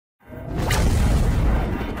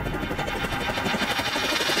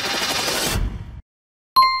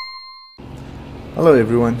Hello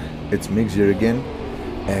everyone, it's Migs here again,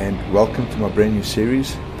 and welcome to my brand new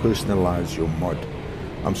series, Personalize Your Mod.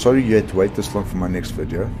 I'm sorry you had to wait this long for my next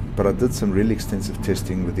video, but I did some really extensive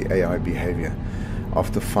testing with the AI behavior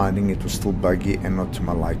after finding it was still buggy and not to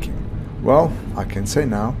my liking. Well, I can say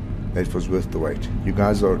now that it was worth the wait. You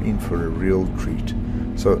guys are in for a real treat.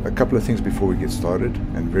 So a couple of things before we get started,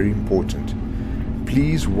 and very important.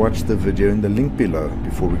 Please watch the video in the link below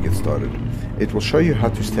before we get started. It will show you how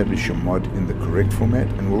to establish your mod in the correct format,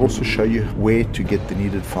 and will also show you where to get the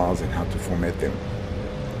needed files and how to format them.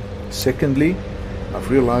 Secondly, I've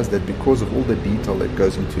realized that because of all the detail that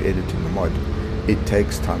goes into editing the mod, it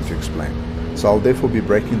takes time to explain. So I'll therefore be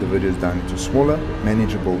breaking the videos down into smaller,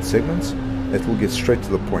 manageable segments that will get straight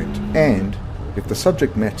to the point. And if the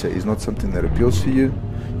subject matter is not something that appeals to you,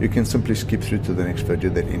 you can simply skip through to the next video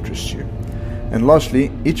that interests you. And lastly,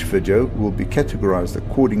 each video will be categorized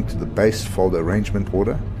according to the base folder arrangement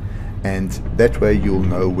order, and that way you'll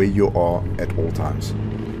know where you are at all times.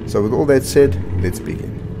 So with all that said, let's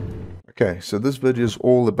begin. Okay, so this video is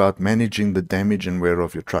all about managing the damage and wear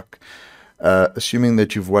of your truck. Assuming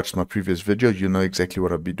that you've watched my previous video, you know exactly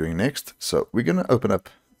what I'll be doing next. So we're going to open up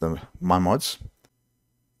my mods.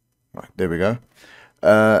 Right, there we go.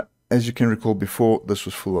 As you can recall before, this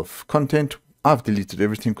was full of content. I've deleted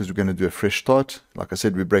everything because we're going to do a fresh start. Like I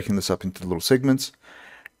said, we're breaking this up into little segments,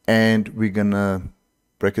 and we're going to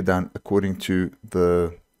break it down according to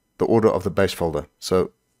the order of the base folder.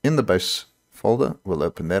 So in the base folder, we'll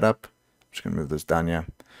open that up. I'm just going to move this down here,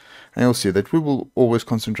 and you'll see that we will always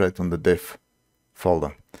concentrate on the def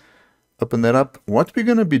folder. Open that up. What we're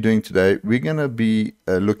going to be doing today, we're going to be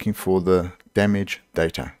looking for the damage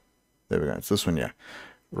data. There we go. It's this one here.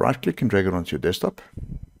 Right click and drag it onto your desktop.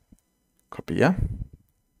 Copy here.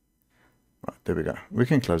 Right, there we go. We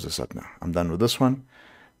can close this up now. I'm done with this one.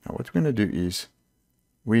 Now what we're going to do is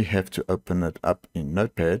we have to open it up in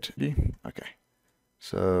Notepad. Okay,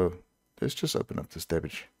 so let's just open up this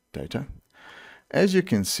damage data. As you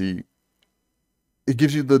can see, it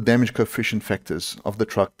gives you the damage coefficient factors of the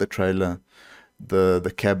truck, the trailer,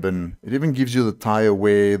 the cabin. It even gives you the tire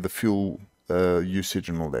wear, the fuel usage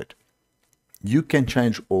and all that. You can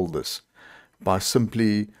change all this by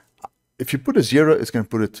simply, if you put a 0, it's going to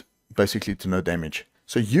put it basically to no damage.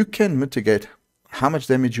 So you can mitigate how much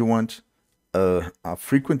damage you want, how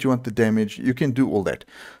frequent you want the damage. You can do all that.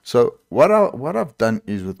 So what I've done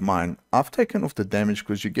is with mine, I've taken off the damage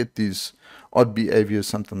because you get these odd behaviors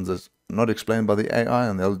sometimes that's not explained by the AI,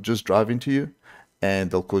 and they'll just drive into you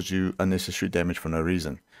and they'll cause you unnecessary damage for no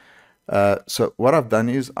reason. So what I've done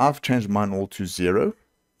is I've changed mine all to 0.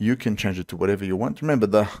 You can change it to whatever you want. Remember,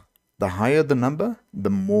 the higher the number, the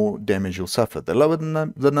more damage you'll suffer. The lower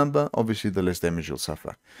the number, obviously the less damage you'll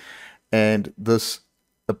suffer. And this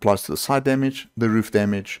applies to the side damage, the roof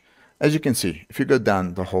damage. As you can see, if you go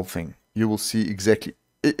down the whole thing, you will see exactly,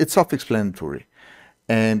 it's self-explanatory.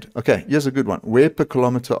 And okay, here's a good one. Wear per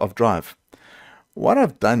kilometer of drive. What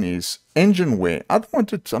I've done is engine wear. I don't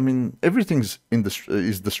want it, I mean, everything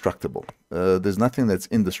is destructible. There's nothing that's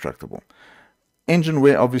indestructible. Engine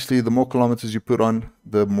wear, obviously, the more kilometers you put on,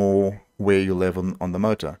 the more wear you'll have on the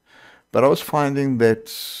motor. But I was finding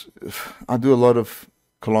that I do a lot of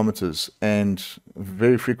kilometers, and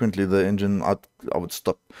very frequently the engine, I would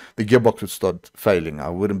stop, the gearbox would start failing. I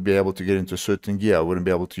wouldn't be able to get into a certain gear. I wouldn't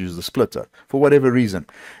be able to use the splitter for whatever reason.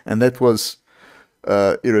 And that was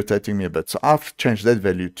irritating me a bit. So I've changed that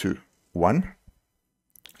value to 1.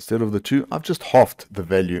 Instead of the 2, I've just halved the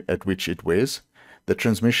value at which it wears. The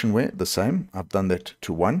transmission wear, the same. I've done that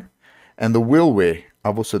to 1. And the wheel wear,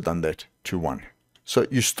 I've also done that to 1. So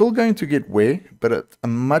you're still going to get wear, but at a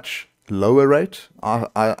much lower rate.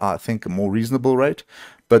 I think a more reasonable rate.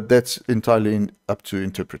 But that's entirely up to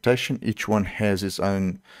interpretation. Each one has its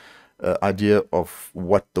own idea of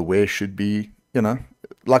what the wear should be. You know,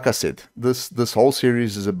 like I said, this whole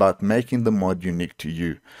series is about making the mod unique to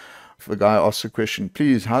you. If a guy asks a question,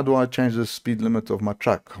 please, how do I change the speed limit of my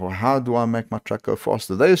truck? Or how do I make my truck go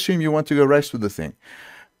faster? They assume you want to go race with the thing.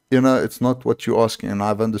 You know, it's not what you're asking, and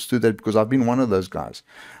I've understood that because I've been one of those guys.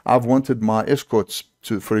 I've wanted my escorts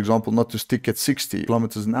to, for example, not to stick at 60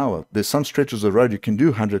 kilometers an hour. There's some stretches of road you can do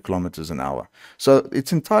 100 kilometers an hour. So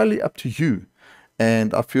it's entirely up to you.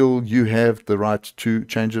 And I feel you have the right to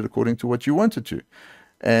change it according to what you want it to.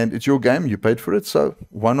 And it's your game, you paid for it, so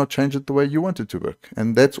why not change it the way you want it to work?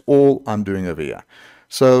 And that's all I'm doing over here.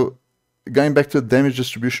 So going back to the damage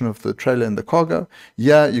distribution of the trailer and the cargo,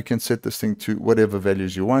 yeah, you can set this thing to whatever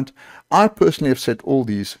values you want. I personally have set all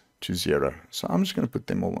these to 0. So I'm just going to put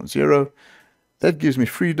them all on 0. That gives me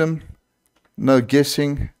freedom, no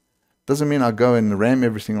guessing. Doesn't mean I go and ram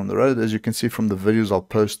everything on the road. As you can see from the videos I'll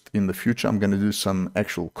post in the future, I'm going to do some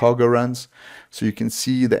actual cargo runs, so you can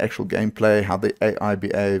see the actual gameplay, how the AI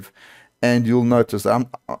behave, and you'll notice that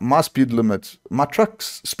my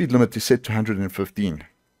truck's speed limit is set to 115,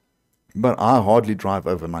 but I hardly drive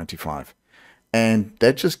over 95. And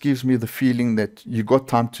that just gives me the feeling that you got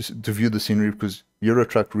time to view the scenery, because Euro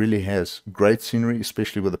Truck really has great scenery,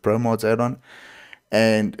 especially with the Pro Mods add-on.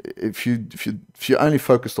 And if you're only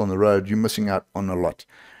focused on the road, you're missing out on a lot.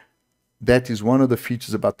 That is one of the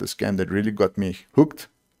features about this game that really got me hooked,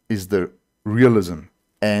 is the realism.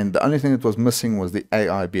 And the only thing that was missing was the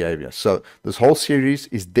AI behavior. So this whole series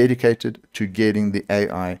is dedicated to getting the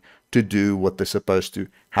AI to do what they're supposed to,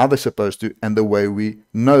 how they're supposed to, and the way we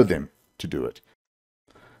know them to do it.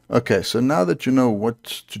 Okay, so now that you know what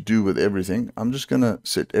to do with everything, I'm just going to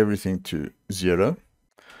set everything to 0.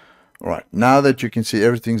 All right, now that you can see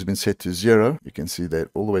everything's been set to 0, you can see that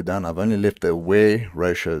all the way down. I've only left the wear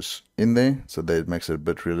ratios in there, so that it makes it a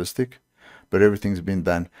bit realistic, but everything's been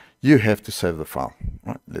done. You have to save the file.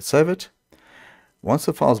 All right, let's save it. Once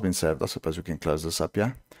the file's been saved, I suppose we can close this up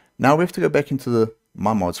here. Now we have to go back into the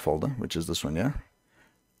My Mods folder, which is this one here.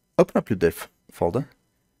 Open up your dev folder.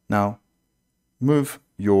 Now move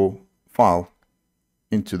your file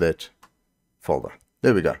into that folder.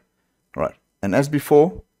 There we go. All right, and as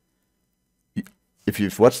before, if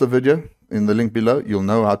you've watched the video in the link below, you'll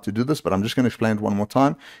know how to do this, but I'm just going to explain it one more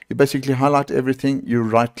time. You basically highlight everything, you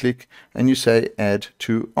right click, and you say add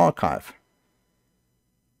to archive.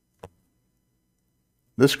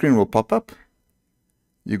 This screen will pop up.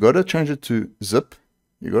 You got to change it to zip.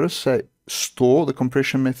 You got to say store the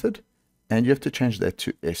compression method, and you have to change that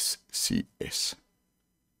to SCS.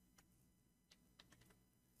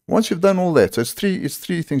 Once you've done all that, so it's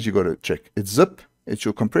three things you got to check. It's zip, it's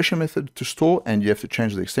your compression method to store, and you have to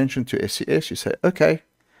change the extension to SCS. You say okay.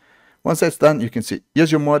 Once that's done, you can see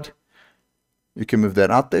here's your mod. You can move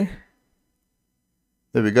that out there.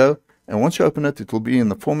 There we go. And once you open it, it will be in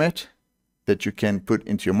the format that you can put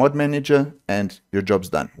into your mod manager, and your job's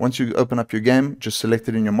done. Once you open up your game, just select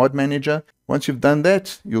it in your mod manager. Once you've done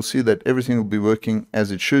that, you'll see that everything will be working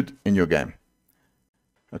as it should in your game.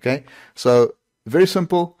 Okay, so very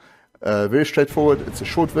simple, very straightforward. It's a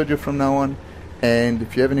short video from now on, and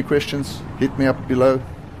if you have any questions, hit me up below.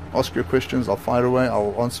 Ask your questions, I'll fire away,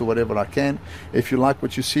 I'll answer whatever I can. If you like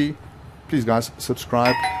what you see, please guys,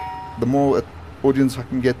 subscribe. The more audience I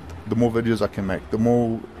can get, the more videos I can make. The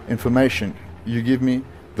more information you give me,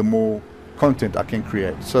 the more content I can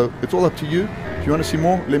create. So it's all up to you. If you want to see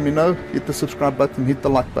more, let me know. Hit the subscribe button, hit the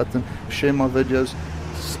like button, share my videos,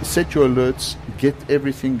 set your alerts, get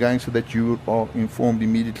everything going so that you are informed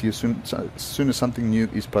immediately as soon as something new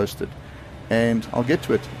is posted. And I'll get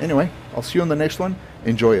to it. Anyway, I'll see you on the next one.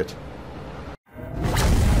 Enjoy it.